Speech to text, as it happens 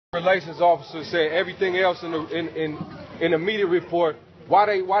Relations officer said everything else in the media report. Why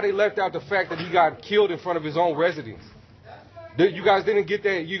they left out the fact that he got killed in front of his own residence? You guys didn't get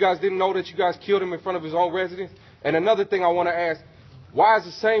that? You guys didn't know that you guys killed him in front of his own residence? And another thing I want to ask, why is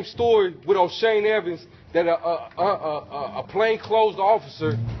the same story with O'Shane Evans that a plainclothes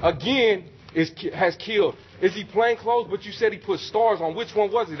officer again has killed? Is he plainclothes? But you said he put stars on. Which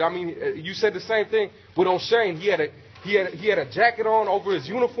one was it? I mean, you said the same thing with O'Shane. He had a jacket on over his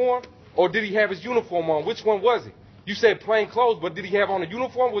uniform, or did he have his uniform on? Which one was it? You said plain clothes, but did he have on a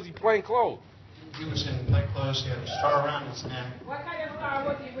uniform? Was he plain clothes? He was in plain clothes. He had a star around his neck. What kind of star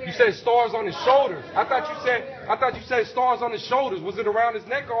was he wearing? You said stars on his shoulders. I thought you said stars on his shoulders. Was it around his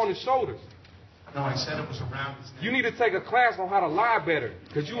neck or on his shoulders? No, I said it was around his neck. You need to take a class on how to lie better,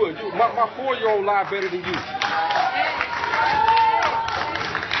 because my 4-year-old lie better than you.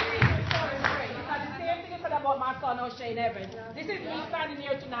 About my son O'Shane Evans. This is me standing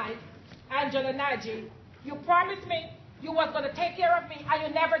here tonight, Angela Nagy. You promised me you was going to take care of me, and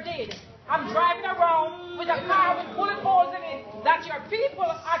you never did. I'm driving around with a car with bullet holes in it that your people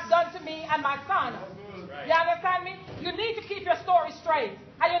have done to me and my son. You understand me? You need to keep your story straight,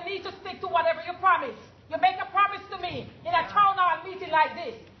 and you need to stick to whatever you promise. You make a promise to me in a town hall meeting like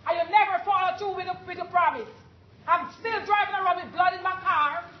this, and you never follow through with a promise. I'm still driving around with blood in my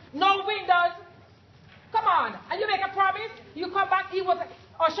car, no windows. Come on, and you make a promise, you come back,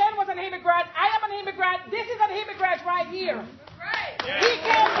 O'Shane was an immigrant, I am an immigrant, this is an immigrant right here. Right. Yeah. He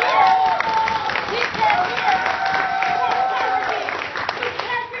came here, he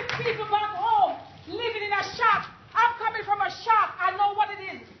takes his people back home, living in a shack. I'm coming from a shack, I know what it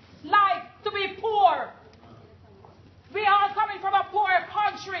is like to be poor. We all coming from a poor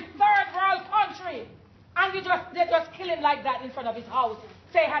country, third world country, and they just kill him like that in front of his house.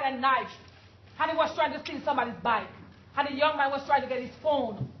 Say he had a knife. And he was trying to steal somebody's bike. And the young man was trying to get his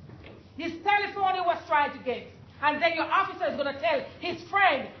phone. His telephone he was trying to get. And then your officer is going to tell his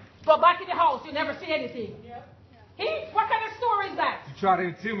friend, go back in the house, you never see anything. Yep. What kind of story is that? You try to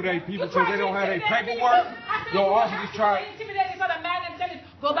intimidate people because they don't have their paperwork? Your officers try to intimidate this other man and tell him,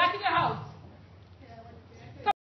 go back in your house.